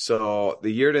year. So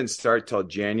the year didn't start till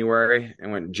January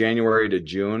and went January to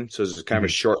June. So it was kind of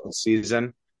a shortened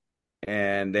season.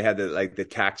 And they had the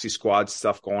taxi squad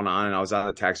stuff going on. And I was on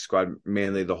the taxi squad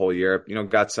mainly the whole year,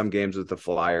 got some games with the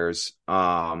Flyers.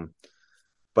 But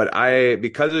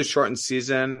because of the shortened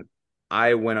season,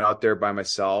 I went out there by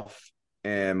myself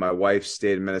and my wife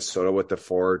stayed in Minnesota with the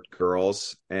 4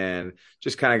 girls, and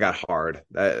just kind of got hard.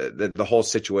 The whole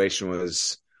situation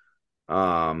was,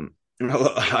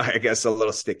 I guess, a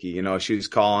little sticky. She was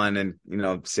calling and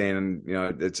saying,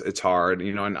 it's hard.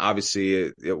 And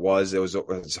obviously it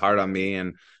was hard on me,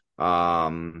 and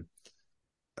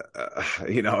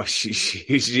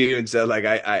she even said, like,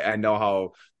 I know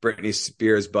how Britney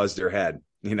Spears buzzed her head.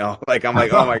 Like, I'm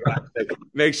like, oh my God, like,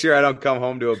 make sure I don't come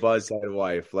home to a buzzed head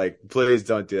wife. Like, please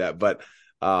don't do that. But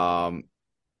no,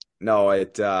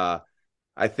 I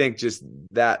think just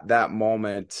that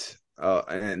moment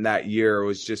and that year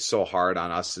was just so hard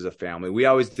on us as a family. We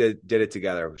always did it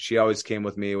together. She always came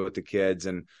with me with the kids,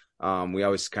 and we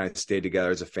always kind of stayed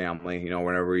together as a family.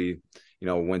 Whenever we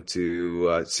went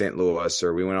to St. Louis,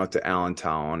 or we went out to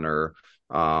Allentown, or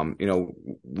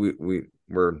we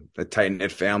were a tight knit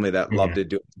family that loved to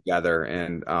do it together.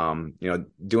 And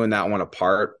doing that one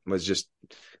apart was just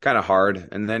kind of hard.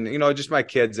 And then just my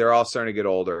kids, they're all starting to get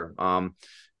older.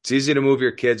 It's easy to move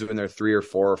your kids when they're 3 or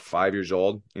 4 or 5 years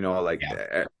old.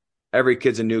 Every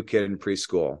kid's a new kid in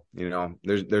preschool.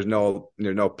 There's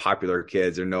no popular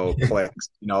kids or no cliques.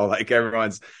 Like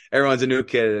everyone's a new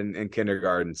kid in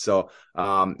kindergarten. So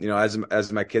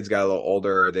as my kids got a little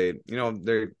older, they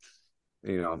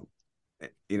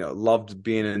loved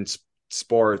being in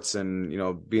sports,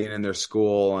 and being in their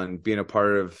school, and being a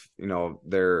part of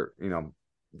their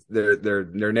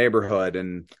neighborhood,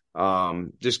 and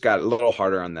just got a little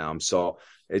harder on them. So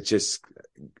it just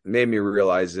made me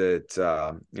realize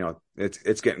that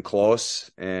it's getting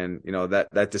close, and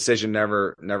that decision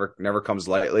never comes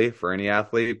lightly for any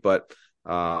athlete. But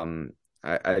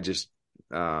I just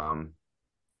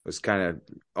was kind of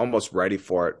almost ready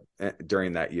for it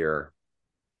during that year.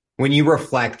 When you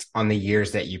reflect on the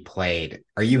years that you played,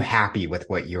 are you happy with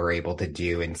what you were able to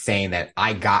do, and saying that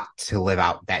I got to live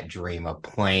out that dream of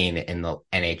playing in the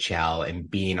NHL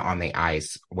and being on the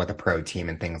ice with a pro team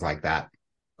and things like that?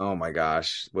 Oh my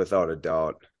gosh, without a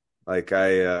doubt. Like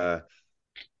I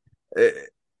don't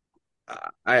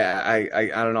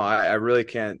know. I really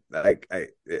can't,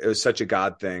 it was such a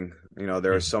God thing.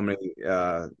 There are so many,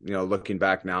 looking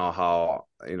back now, how,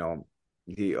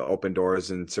 he opened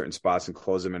doors in certain spots and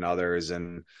closed them in others,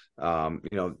 and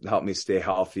helped me stay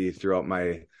healthy throughout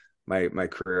my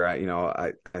career.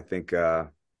 I think I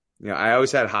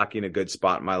always had hockey in a good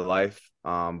spot in my life,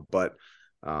 but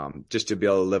just to be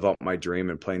able to live out my dream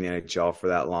and play in the NHL for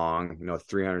that long,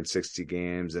 360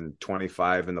 games and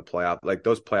 25 in the playoff, like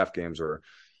those playoff games were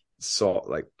so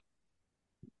like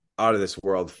out of this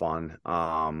world fun.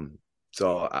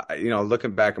 So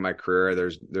looking back at my career,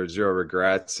 there's zero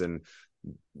regrets, and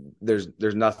there's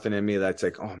nothing in me that's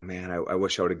like, oh man, I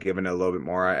wish I would have given it a little bit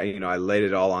more. I laid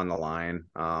it all on the line.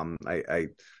 I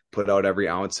put out every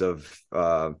ounce of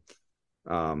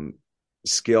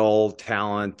skill,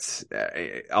 talent,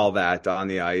 all that on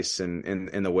the ice and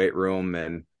in the weight room.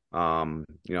 And am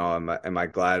I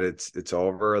glad it's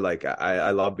over? Like, I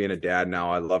love being a dad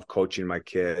now. I love coaching my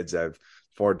kids. I have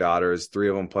 4 daughters, 3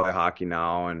 of them play hockey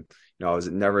now, and I was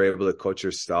never able to coach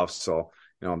their stuff. So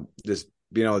just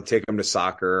being able to take them to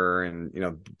soccer and,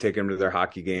 take them to their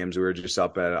hockey games. We were just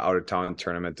up at an out of town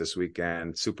tournament this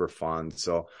weekend. Super fun.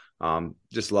 So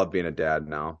just love being a dad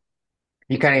now.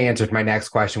 You kind of answered my next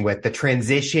question with the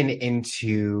transition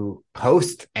into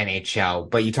post NHL,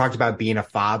 but you talked about being a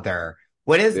father.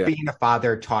 What has being a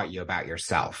father taught you about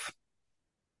yourself?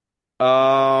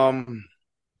 That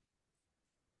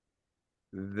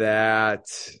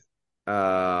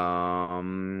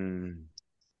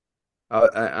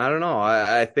I don't know.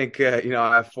 I think, I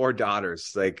have 4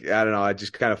 daughters. Like, I don't know. It's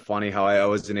just kind of funny how I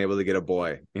wasn't able to get a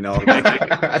boy,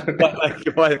 I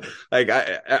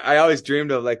always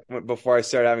dreamed of, like, before I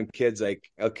started having kids, like,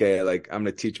 okay, like I'm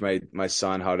going to teach my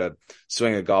son how to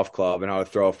swing a golf club and how to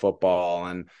throw a football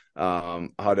and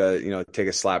how to, take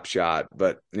a slap shot.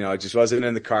 But, it just wasn't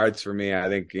in the cards for me. I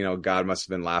think, God must have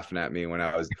been laughing at me when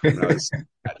I was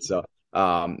so.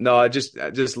 No, I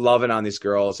just loving on these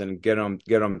girls and get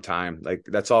them time. Like,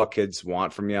 that's all kids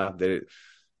want from you. They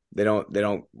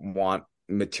don't want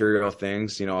material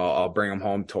things. I'll bring them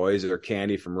home toys or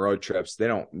candy from road trips. They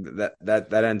don't,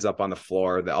 that ends up on the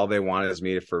floor. All they want is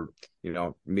me to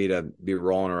be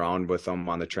rolling around with them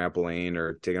on the trampoline,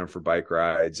 or taking them for bike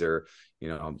rides, or,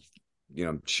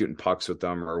 shooting pucks with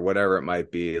them, or whatever it might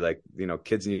be. Like,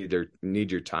 kids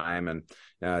need your time. And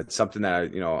it's something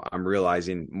that, I'm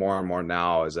realizing more and more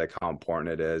now, is like how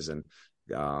important it is. And,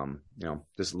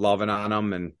 just loving on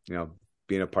them and,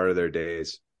 being a part of their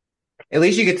days. At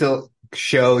least you get to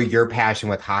show your passion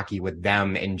with hockey with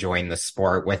them enjoying the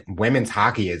sport. With women's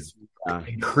hockey is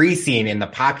increasing, and the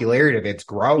popularity of it's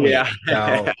growing. Yeah.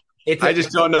 So it's I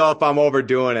just don't know if I'm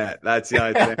overdoing it. That's the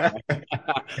only thing.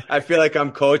 I feel like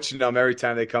I'm coaching them every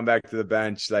time they come back to the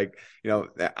bench. Like, I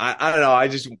don't know.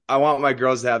 I want my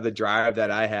girls to have the drive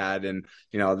that I had, and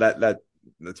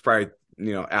that's probably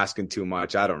asking too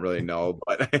much. I don't really know,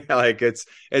 but like it's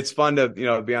fun to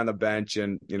be on the bench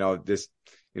and just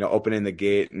opening the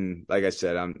gate, and like I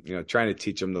said, I'm trying to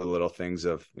teach them the little things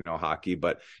of hockey,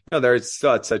 but they're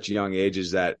still at such young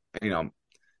ages that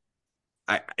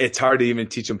it's hard to even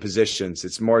teach them positions.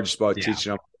 It's more just about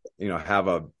teaching them, have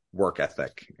a work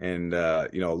ethic and,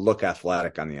 look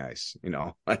athletic on the ice,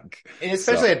 like, and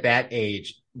especially at that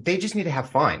age, they just need to have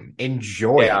fun,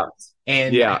 enjoy it.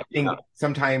 And I think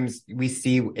sometimes we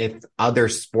see if other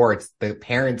sports, the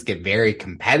parents get very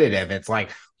competitive. It's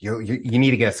like, you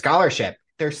need to get a scholarship.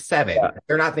 They're 7.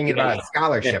 They're not thinking about a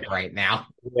scholarship right now.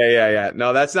 Yeah.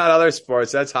 No, that's not other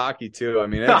sports. That's hockey too. I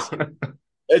mean,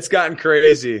 it's gotten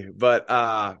crazy, but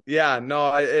no,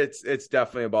 it's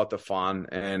definitely about the fun.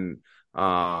 And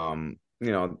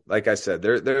like I said,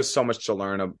 there's so much to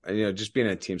learn, just being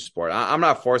a team sport. I'm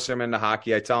not forcing them into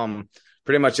hockey. I tell them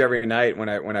pretty much every night when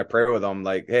I pray with them,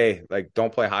 like, hey, like,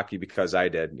 don't play hockey because I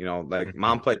did, like,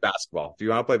 mom played basketball. If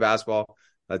you want to play basketball,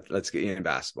 let's get you in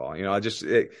basketball. Just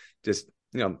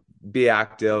be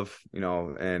active,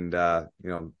 and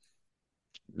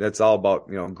that's all about,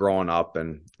 growing up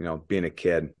and, being a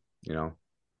kid,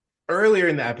 Earlier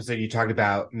in the episode, you talked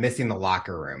about missing the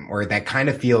locker room or that kind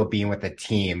of feel of being with a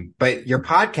team, but your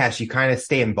podcast, you kind of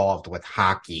stay involved with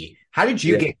hockey. How did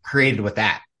you get created with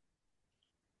that?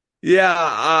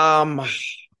 Yeah.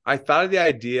 I thought of the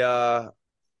idea,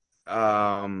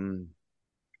 probably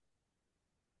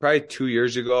 2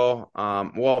 years ago.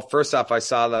 Well, first off, I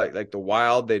saw that like the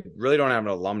Wild, they really don't have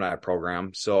an alumni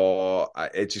program. So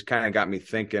it just kind of got me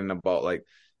thinking about like,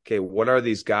 okay, what are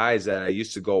these guys that I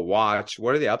used to go watch?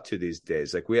 What are they up to these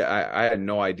days? Like I had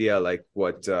no idea like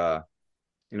what, some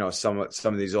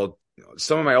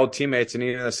of my old teammates and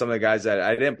even some of the guys that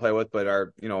I didn't play with, but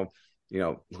are,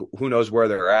 who knows where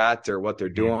they're at or what they're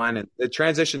doing. And the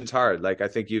transition's hard. Like, I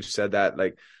think you've said that,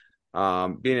 like,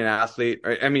 being an athlete,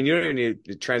 I mean, you don't even need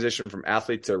to transition from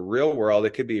athlete to real world.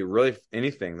 It could be really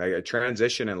anything. Like a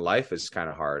transition in life is kind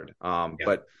of hard.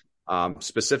 But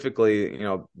specifically,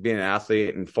 being an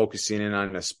athlete and focusing in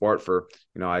on a sport for,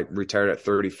 I retired at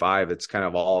 35. It's kind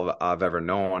of all I've ever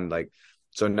known. Like,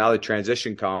 so now the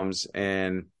transition comes,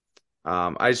 and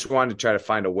I just wanted to try to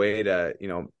find a way to,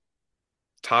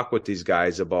 talk with these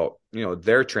guys about,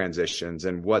 their transitions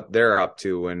and what they're up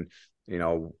to, and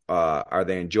are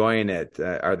they enjoying it?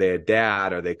 Are they a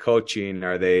dad? Are they coaching?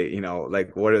 Are they,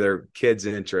 like, what are their kids'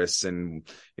 interests, and,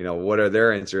 what are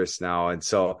their interests now? And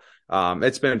so,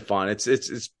 it's been fun.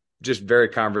 It's just very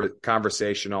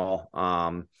conversational.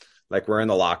 Like we're in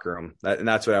the locker room, and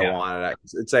that's what I wanted.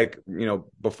 It's like,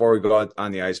 before we go out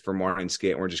on the ice for morning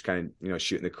skate, we're just kind of,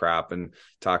 shooting the crap and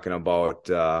talking about,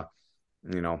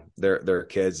 their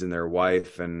kids and their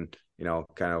wife, and,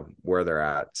 kind of where they're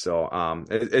at. So,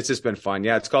 it's just been fun.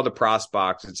 Yeah. It's called the Pross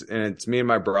Box. It's me and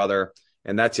my brother.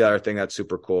 And that's the other thing that's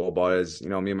super cool about it is,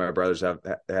 me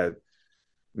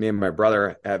and my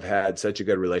brother have had such a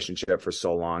good relationship for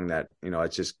so long that,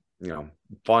 it's just,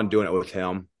 fun doing it with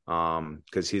him.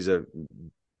 'Cause he's a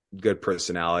good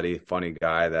personality, funny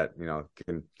guy that,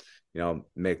 can,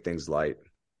 make things light.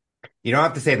 You don't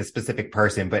have to say the specific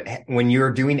person, but when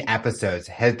you're doing episodes,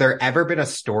 has there ever been a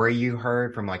story you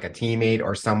heard from like a teammate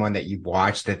or someone that you've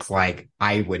watched that's like,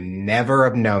 I would never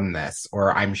have known this,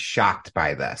 or I'm shocked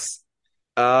by this?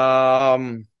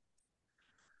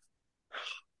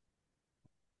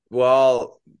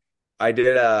 Well, I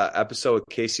did a episode with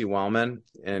Casey Wellman,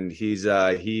 and he's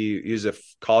a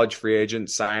college free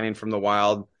agent signing from the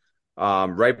Wild.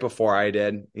 Right before I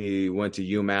did, he went to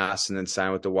UMass and then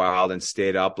signed with the Wild and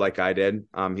stayed up like I did.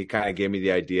 He kind of gave me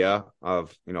the idea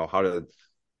of, how to,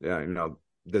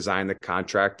 design the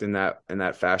contract in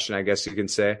that fashion, I guess you can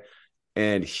say.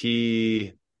 And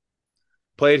he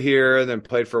played here, then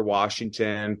played for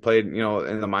Washington, played,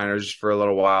 in the minors for a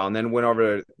little while, and then went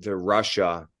over to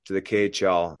Russia to the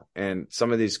KHL. And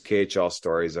some of these KHL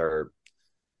stories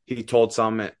he told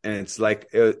some, and it's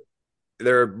like,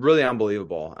 they're really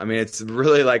unbelievable. I mean, it's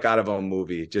really like out of a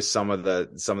movie, just some of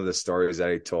the stories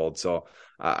that he told. So,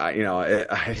 I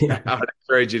would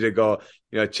encourage you to go,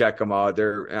 check them out.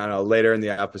 They're, I don't know, later in the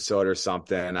episode or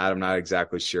something. I'm not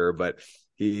exactly sure, but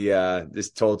he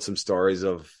just told some stories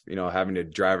of, having to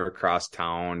drive across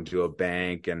town to a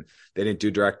bank, and they didn't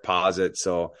do direct deposit.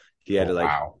 So he had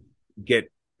to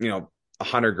get,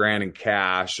 $100,000 in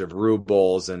cash of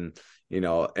rubles, and,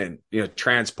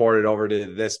 transport it over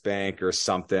to this bank or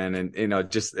something. And,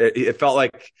 just, it felt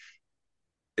like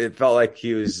it felt like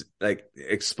he was like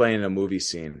explaining a movie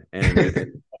scene,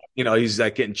 and he's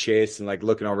like getting chased and like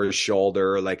looking over his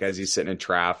shoulder, like as he's sitting in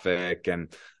traffic,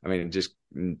 and I mean, just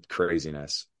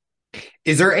craziness.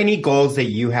 Is there any goals that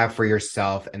you have for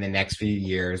yourself in the next few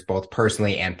years, both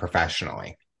personally and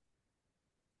professionally?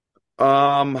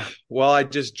 Well, I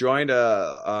just joined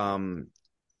a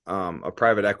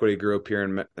private equity group here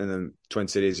in the Twin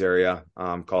Cities area,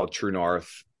 called True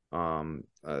North.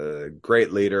 A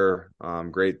great leader,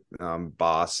 great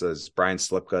boss. As Brian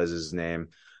Slipka is his name.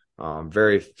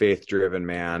 Very faith driven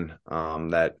man,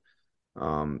 that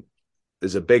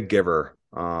is a big giver.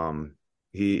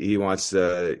 He wants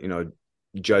to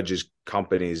judge his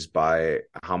companies by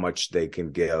how much they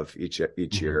can give each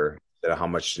year, how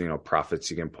much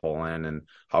profits you can pull in, and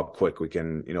how quick we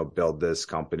can build this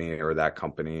company or that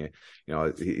company.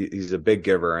 He's a big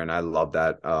giver, and I love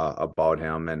that about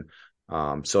him. And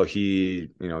so he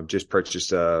just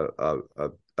purchased a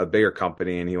bigger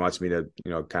company, and he wants me to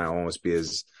kind of almost be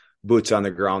his boots on the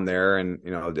ground there. And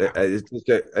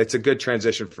it's a good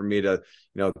transition for me to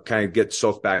kind of get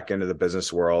soaked back into the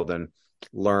business world and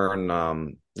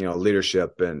learn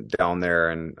leadership and down there,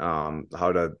 and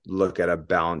how to look at a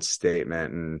balance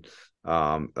statement, and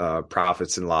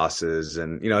profits and losses,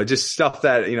 and just stuff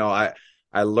that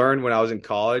I learned when I was in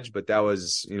college, but that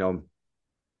was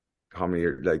how many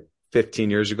years, like 15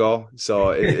 years ago. So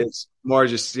it's more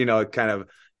just kind of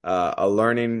a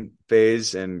learning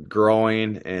phase and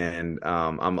growing, and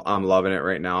I'm loving it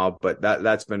right now. But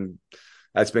that's been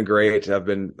great. I've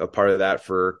been a part of that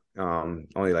for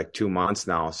only like 2 months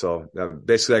now. So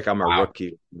basically, like I'm a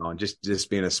rookie, just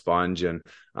being a sponge and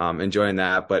enjoying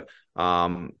that. But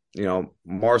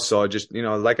more so just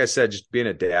like I said, just being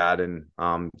a dad and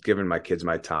giving my kids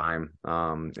my time.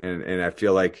 And I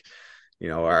feel like me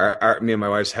and my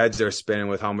wife's heads are spinning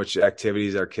with how much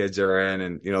activities our kids are in,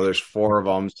 and there's 4 of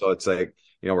them, so it's like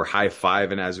we're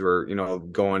high-fiving as we're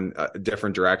going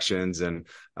different directions, and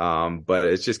but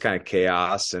it's just kind of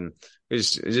chaos, and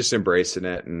just embracing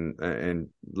it, and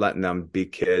letting them be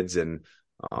kids, and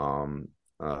I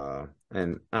don't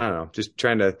know, just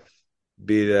trying to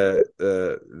be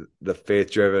the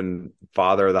faith-driven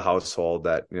father of the household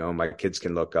that my kids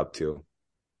can look up to.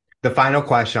 The final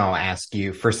question I'll ask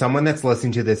you, for someone that's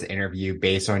listening to this interview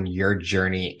based on your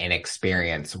journey and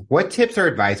experience, what tips or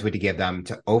advice would you give them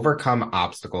to overcome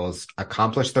obstacles,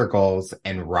 accomplish their goals,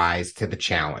 and rise to the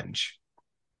challenge?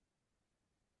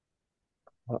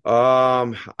 I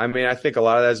mean, I think a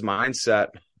lot of that is mindset.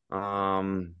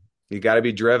 You got to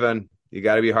be driven. You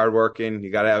got to be hardworking.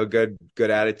 You got to have a good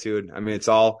attitude. I mean, it's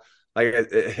all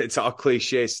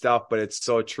cliche stuff, but it's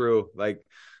so true. Like,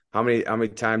 how many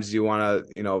times do you want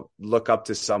to, look up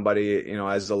to somebody,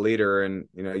 as a leader, and,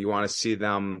 you want to see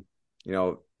them,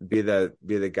 be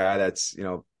the guy that's,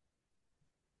 being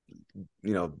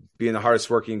the hardest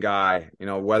working guy,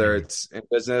 whether it's in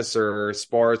business or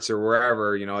sports or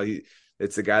wherever,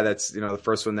 it's the guy that's, the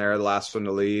first one there, the last one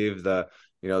to leave, the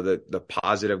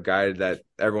positive guy that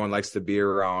everyone likes to be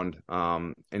around.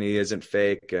 And he isn't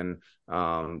fake, and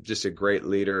just a great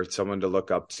leader, someone to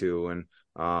look up to.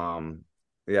 And,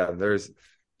 yeah, there's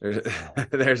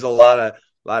a lot of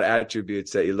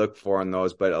attributes that you look for in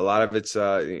those, but a lot of it's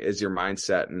is your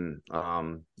mindset, and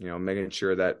making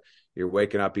sure that you're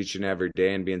waking up each and every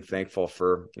day and being thankful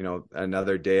for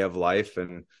another day of life,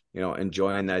 and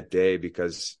enjoying that day,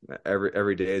 because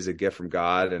every day is a gift from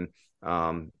God.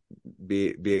 And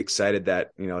be excited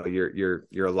that you're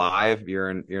alive, you're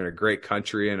in a great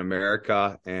country in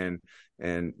America, and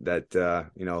that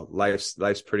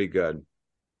life's pretty good.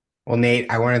 Well, Nate,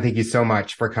 I want to thank you so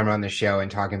much for coming on the show and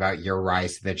talking about your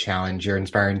rise to the challenge. You're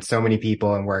inspiring so many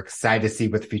people, and we're excited to see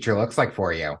what the future looks like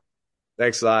for you.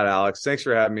 Thanks a lot, Alex. Thanks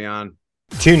for having me on.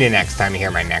 Tune in next time to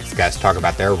hear my next guest talk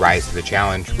about their rise to the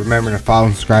challenge. Remember to follow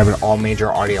and subscribe on all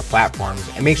major audio platforms,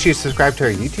 and make sure you subscribe to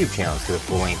our YouTube channel to the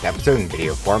full-length episode in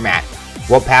video format.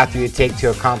 What path do you take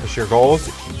to accomplish your goals?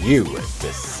 You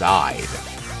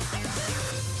decide.